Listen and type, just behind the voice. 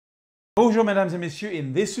Bonjour mesdames et messieurs,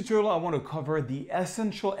 in this tutorial I want to cover the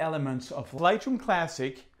essential elements of Lightroom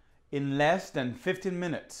Classic in less than 15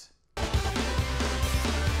 minutes.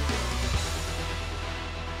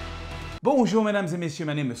 Bonjour mesdames et messieurs,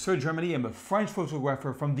 my name is Serge. Ramelli. I'm a French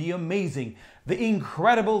photographer from the amazing, the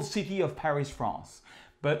incredible city of Paris, France.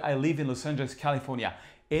 But I live in Los Angeles, California.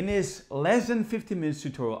 In this less than 15 minutes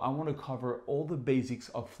tutorial, I want to cover all the basics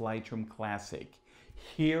of Lightroom Classic.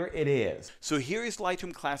 Here it is. So here is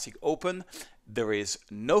Lightroom Classic open. There is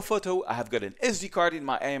no photo. I have got an SD card in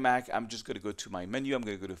my iMac. I'm just going to go to my menu. I'm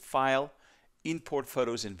going to go to File, Import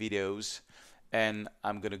Photos and Videos, and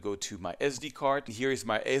I'm going to go to my SD card. Here is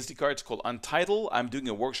my SD card. It's called Untitled. I'm doing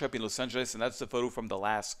a workshop in Los Angeles, and that's the photo from the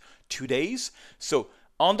last 2 days. So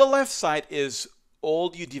on the left side is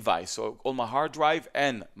all your device. So all my hard drive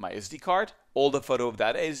and my SD card, all the photo of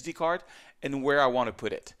that SD card, and where I want to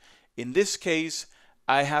put it. In this case,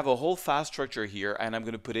 I have a whole file structure here, and I'm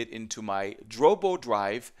going to put it into my Drobo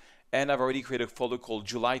drive, and I've already created a folder called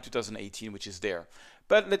July 2018, which is there.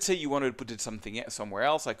 But let's say you wanted to put it somewhere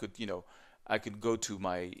else. I could go to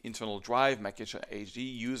my internal drive, Mac HD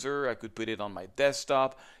user. I could put it on my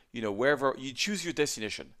desktop, wherever you choose your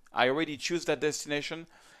destination. I already choose that destination.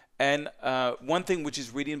 And one thing which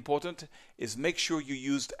is really important is make sure you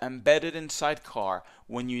used embedded in sidecar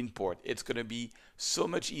when you import. It's going to be so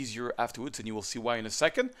much easier afterwards, and you will see why in a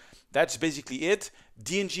second. That's basically it.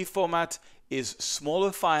 DNG format is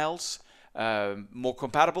smaller files, more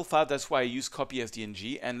compatible files. That's why I use copy as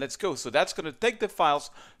DNG. And let's go. So that's going to take the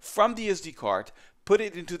files from the SD card, put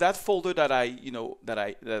it into that folder that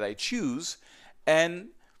I choose, and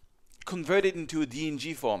convert it into a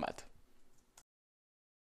DNG format.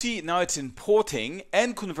 See, now it's importing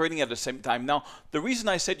and converting at the same time. Now, the reason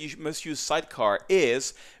I said you must use Sidecar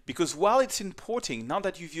is because while it's importing, now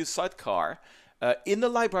that you've used Sidecar, in the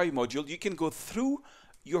library module, you can go through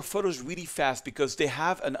your photos really fast because they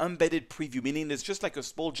have an embedded preview, meaning it's just like a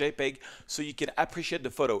small JPEG, so you can appreciate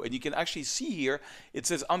the photo. And you can actually see here, it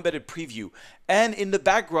says embedded preview. And in the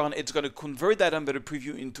background, it's going to convert that embedded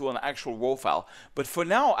preview into an actual RAW file. But for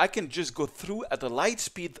now, I can just go through at a light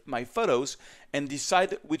speed my photos and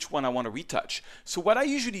decide which one I want to retouch. So what I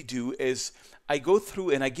usually do is I go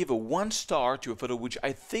through and I give a 1 star to a photo which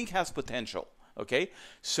I think has potential. Okay,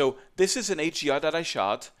 so this is an HDR that I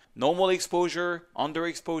shot. Normal exposure,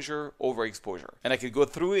 underexposure, overexposure. And I can go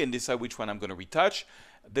through and decide which one I'm going to retouch.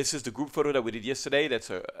 This is the group photo that we did yesterday. That's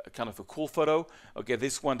a kind of a cool photo. Okay,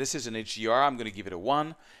 this is an HDR. I'm going to give it a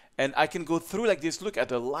 1. And I can go through like this, look at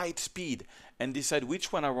the light speed, and decide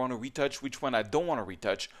which one I want to retouch, which one I don't want to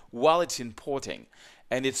retouch while it's importing.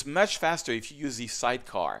 And it's much faster if you use the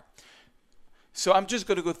sidecar. So I'm just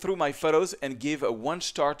going to go through my photos and give a 1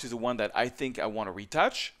 star to the one that I think I want to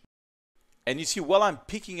retouch. And you see, while I'm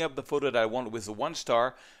picking up the photo that I want with the 1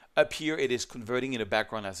 star, up here it is converting in the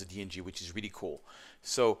background as a DNG, which is really cool.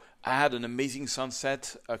 So I had an amazing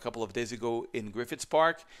sunset a couple of days ago in Griffiths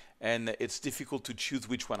Park, and it's difficult to choose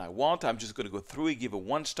which one I want. I'm just going to go through and give a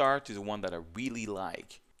 1 star to the one that I really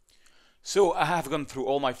like. So I have gone through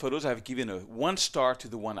all my photos. I've given a 1 star to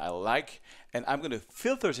the one I like, and I'm going to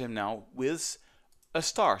filter them now with a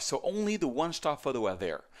star. So only the 1 star photo are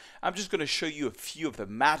there. I'm just going to show you a few of the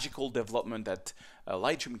magical development that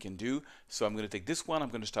Lightroom can do. So I'm going to take this one. I'm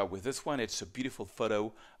going to start with this one. It's a beautiful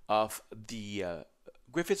photo of the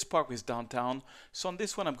Griffiths Park with downtown. So on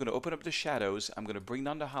this one, I'm going to open up the shadows. I'm going to bring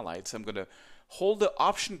down the highlights. I'm going to hold the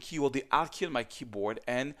Option key or the Alt key on my keyboard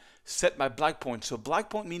and set my black point. So black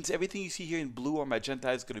point means everything you see here in blue or magenta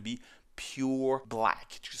is going to be pure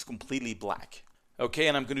black, just completely black. Okay,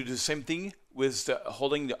 and I'm going to do the same thing with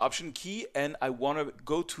holding the Option key, and I want to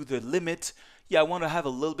go to the limit. Yeah, I want to have a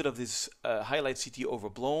little bit of this highlight CT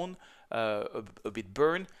overblown, a bit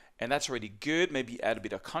burn, and that's already good. Maybe add a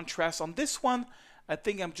bit of contrast. On this one, I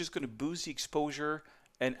think I'm just going to boost the exposure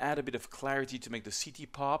and add a bit of clarity to make the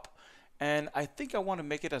CT pop. And I think I want to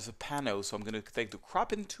make it as a pano, so I'm going to take the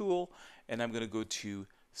cropping tool, and I'm going to go to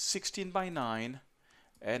 16:9,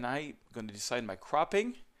 and I'm going to decide my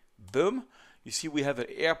cropping. Boom. You see we have an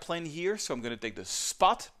airplane here, so I'm going to take the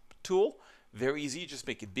spot tool. Very easy, just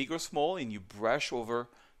make it big or small, and you brush over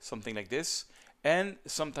something like this. And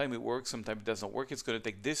sometimes it works, sometimes it doesn't work. It's going to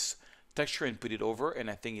take this texture and put it over, and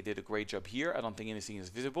I think it did a great job here. I don't think anything is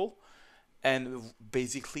visible. And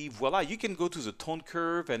basically, voila, you can go to the tone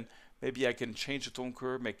curve, and maybe I can change the tone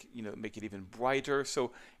curve, make it even brighter.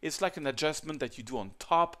 So it's like an adjustment that you do on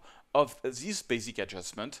top of this basic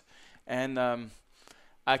adjustment. And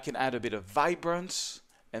I can add a bit of vibrance,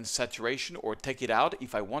 and saturation, or take it out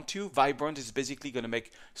if I want to. Vibrant is basically going to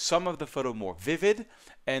make some of the photo more vivid,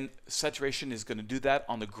 and saturation is going to do that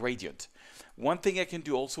on the gradient. One thing I can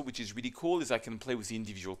do also, which is really cool, is I can play with the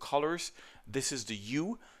individual colors. This is the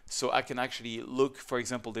hue, so I can actually look, for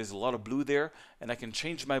example, there's a lot of blue there, and I can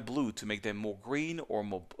change my blue to make them more green or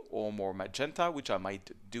more magenta, which I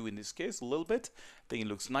might do in this case a little bit. I think it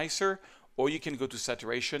looks nicer. Or you can go to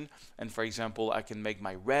saturation, and for example, I can make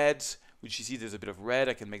my reds, which you see there's a bit of red,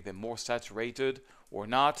 I can make them more saturated or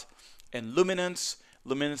not. And luminance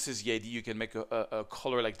is the idea. You can make a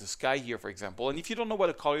color like the sky here, for example. And if you don't know what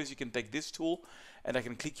a color is, you can take this tool, and I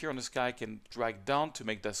can click here on the sky, I can drag down to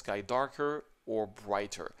make the sky darker or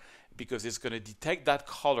brighter, because it's going to detect that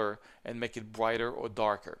color and make it brighter or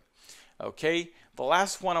darker. Okay, the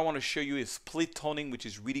last one I want to show you is split toning, which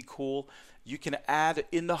is really cool. You can add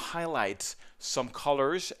in the highlights some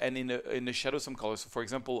colors, and in the shadow some colors. So for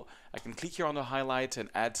example, I can click here on the highlights and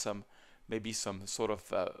add maybe some sort of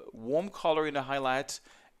warm color in the highlights,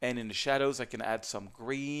 and in the shadows I can add some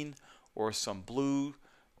green or some blue,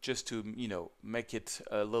 just to make it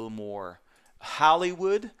a little more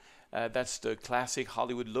Hollywood. That's the classic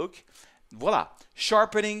Hollywood look. Voila,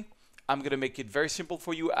 sharpening. I'm going to make it very simple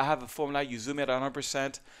for you. I have a formula. You zoom it at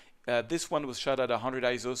 100%. This one was shot at 100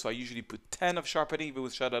 ISO, so I usually put 10 of sharpening if it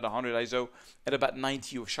was shot at 100 ISO, and about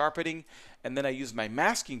 90 of sharpening. And then I use my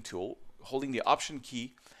masking tool, holding the Option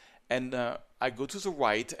key, and I go to the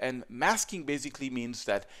right. And masking basically means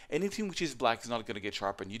that anything which is black is not going to get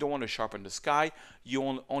sharpened. You don't want to sharpen the sky.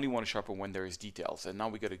 You only want to sharpen when there is details. And now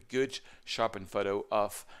we got a good sharpened photo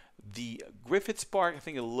of the Griffiths Park. I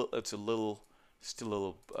think it's still a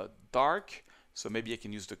little dark, so maybe I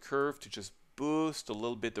can use the curve to just boost a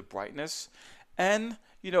little bit the brightness. And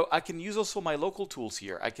I can use also my local tools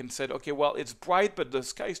here. I can say, okay, well, it's bright, but the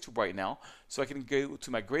sky is too bright now, so I can go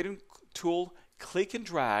to my gradient tool, click and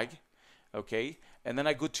drag, okay, and then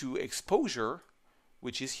I go to exposure,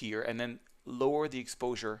 which is here, and then lower the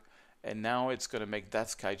exposure, and now it's going to make that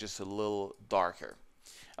sky just a little darker.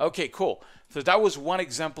 Okay, cool. So that was one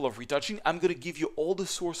example of retouching. I'm going to give you all the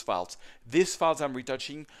source files. These files I'm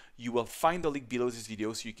retouching, you will find the link below this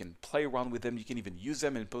video, so you can play around with them. You can even use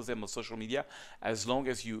them and post them on social media. As long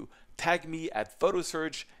as you tag me at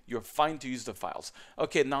Serge, you're fine to use the files.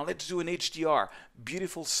 Okay, now let's do an HDR.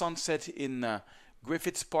 Beautiful sunset in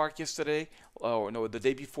Griffiths Park yesterday, or no, the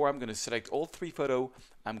day before. I'm going to select all 3 photos.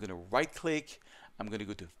 I'm going to right click. I'm going to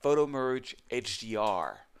go to Photo Merge,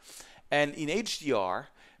 HDR. And in HDR,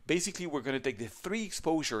 basically we're going to take the 3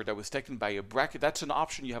 exposure that was taken by a bracket. That's an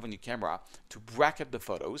option you have on your camera to bracket the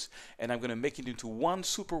photos. And I'm going to make it into one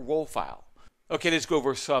super raw file. Okay, let's go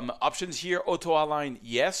over some options here. Auto align,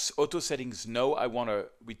 yes. Auto settings, no. I want to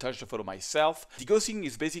retouch the photo myself. Degaussing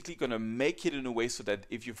is basically going to make it in a way so that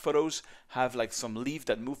if your photos have like some leaf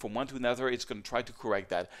that move from one to another, it's going to try to correct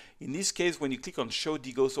that. In this case, when you click on Show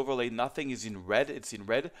Degauss Overlay, nothing is in red. It's in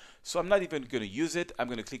red. So I'm not even going to use it. I'm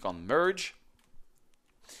going to click on Merge.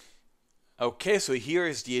 Okay, so here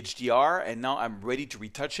is the HDR, and now I'm ready to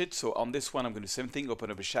retouch it. So on this one, I'm going to do the same thing, open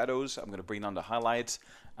up the shadows. I'm going to bring down the highlights.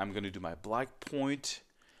 I'm going to do my black point.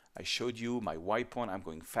 I showed you my white point. I'm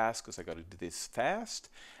going fast because I got to do this fast.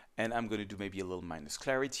 And I'm going to do maybe a little minus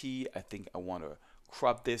clarity. I think I want to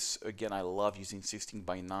crop this. Again, I love using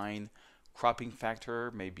 16:9 cropping factor,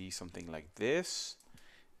 maybe something like this.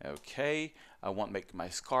 Okay, I want to make my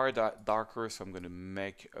scar darker, so I'm going to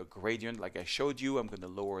make a gradient like I showed you. I'm going to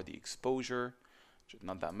lower the exposure,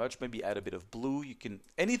 not that much, maybe add a bit of blue. You can,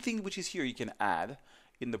 anything which is here you can add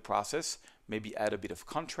in the process. Maybe add a bit of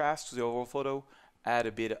contrast to the overall photo, add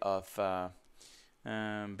a bit of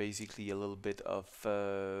basically a little bit of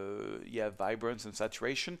vibrance and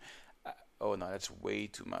saturation. Oh no, that's way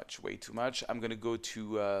too much, way too much. I'm going to go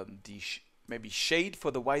to maybe shade for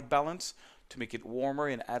the white balance to make it warmer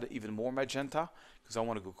and add even more magenta, because I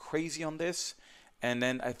want to go crazy on this. And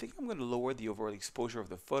then I think I'm going to lower the overall exposure of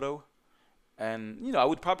the photo. And I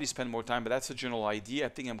would probably spend more time, but that's a general idea. I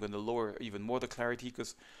think I'm going to lower even more the clarity,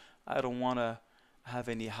 because I don't want to have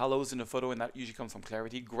any halos in the photo, and that usually comes from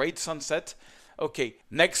clarity. Great sunset. Okay,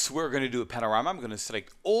 next we're going to do a panorama. I'm going to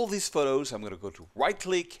select all these photos. I'm going to go to right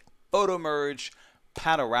click, Photo Merge,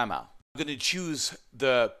 Panorama. I'm going to choose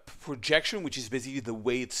the projection, which is basically the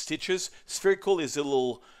way it stitches. Spherical is a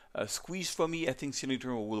little squeezed for me. I think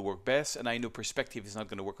Lightroom will work best, and I know perspective is not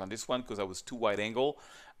going to work on this one because I was too wide angle.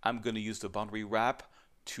 I'm going to use the boundary wrap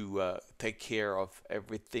to take care of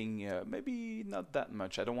everything. Maybe not that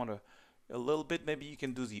much. I don't want to. A little bit. Maybe you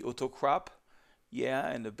can do the auto crop. Yeah,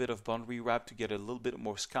 and a bit of boundary wrap to get a little bit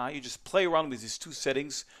more sky. You just play around with these 2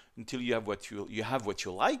 settings until you have what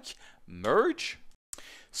you like. Merge.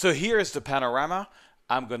 So here is the panorama.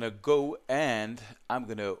 I'm going to go and I'm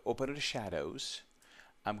going to open the shadows.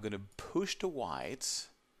 I'm going to push the whites,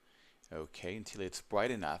 okay, until it's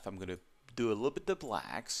bright enough. I'm going to do a little bit the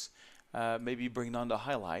blacks, maybe bring down the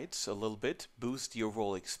highlights a little bit, boost the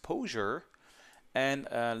overall exposure, and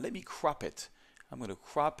let me crop it. I'm going to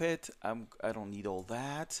crop it. I don't need all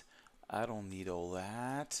that. I don't need all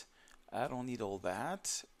that. I don't need all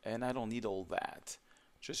that. And I don't need all that.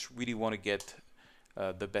 Just really want to get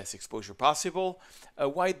the best exposure possible.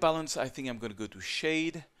 White balance, I think I'm going to go to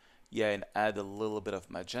shade. Yeah, and add a little bit of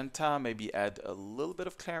magenta. Maybe add a little bit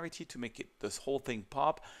of clarity to make this whole thing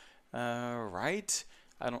pop. Right.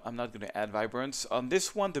 I'm not going to add vibrance. On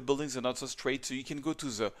this one, the buildings are not so straight, so you can go to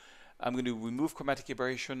the... I'm going to remove chromatic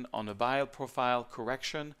aberration on the dial profile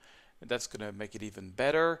correction. That's going to make it even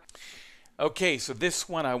better. Okay, so this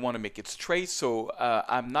one I want to make it straight, so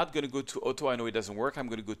I'm not going to go to auto. I know it doesn't work. I'm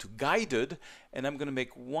going to go to guided, and I'm going to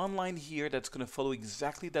make one line here that's going to follow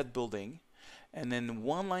exactly that building, and then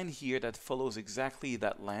one line here that follows exactly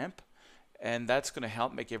that lamp, and that's going to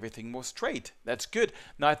help make everything more straight. That's good.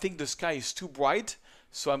 Now I think the sky is too bright,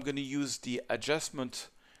 so I'm going to use the adjustment,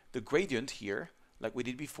 the gradient here, like we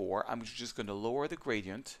did before. I'm just going to lower the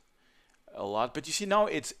gradient a lot, but you see now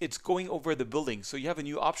it's going over the building. So you have a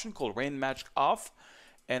new option called rain match off,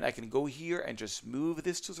 and I can go here and just move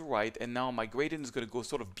this to the right, and now my gradient is going to go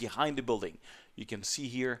sort of behind the building. You can see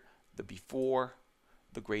here the before,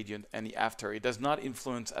 the gradient, and the after. It does not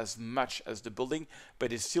influence as much as the building,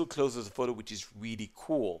 but it still closes the photo, which is really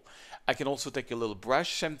cool. I can also take a little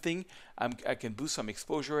brush, same thing. I can boost some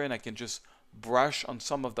exposure, and I can just brush on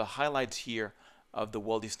some of the highlights here of the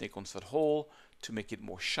Walt Disney concert hall to make it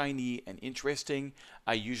more shiny and interesting.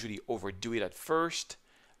 I usually overdo it at first,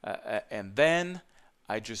 and then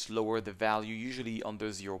I just lower the value, usually under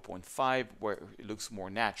 0.5, where it looks more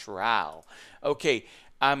natural. Okay,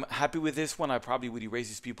 I'm happy with this one. I probably would erase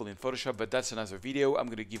these people in Photoshop, but that's another video. I'm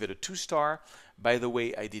going to give it a 2-star. By the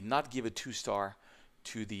way, I did not give a 2-star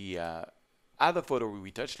to the other photo we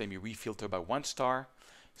retouched. Let me refilter by 1 star.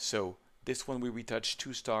 So this one we retouched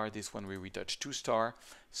 2-star, this one we retouched 2-star.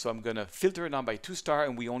 So I'm going to filter it down by 2-star,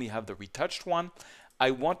 and we only have the retouched one.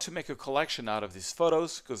 I want to make a collection out of these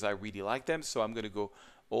photos because I really like them. So I'm going to go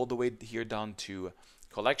all the way here down to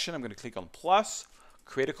collection. I'm going to click on plus,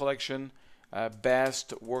 create a collection,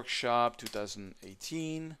 best workshop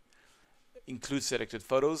 2018, include selected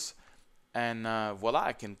photos, and voila,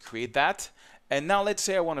 I can create that. And now let's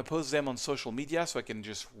say I want to post them on social media, so I can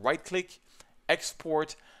just right click,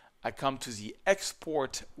 export. I come to the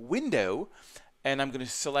export window, and I'm going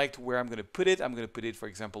to select where I'm going to put it. I'm going to put it, for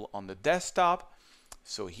example, on the desktop.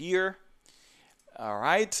 So here, all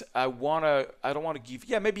right. I don't want to give,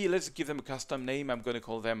 yeah, maybe let's give them a custom name. I'm going to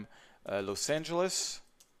call them Los Angeles.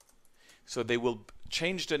 So they will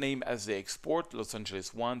change the name as they export, Los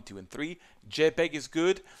Angeles 1, 2, and 3. JPEG is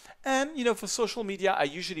good. And, you know, for social media, I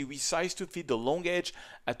usually resize to fit the long edge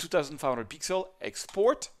at 2500 pixel,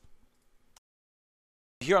 export.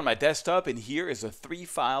 Here on my desktop, and here is the 3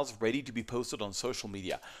 files ready to be posted on social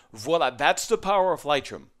media. Voila, that's the power of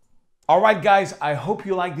Lightroom. Alright guys, I hope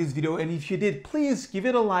you liked this video, and if you did, please give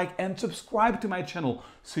it a like and subscribe to my channel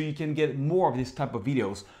so you can get more of this type of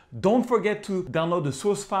videos. Don't forget to download the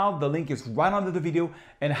source file, the link is right under the video,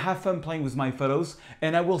 and have fun playing with my photos,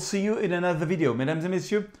 and I will see you in another video. Mesdames et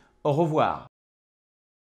messieurs, au revoir.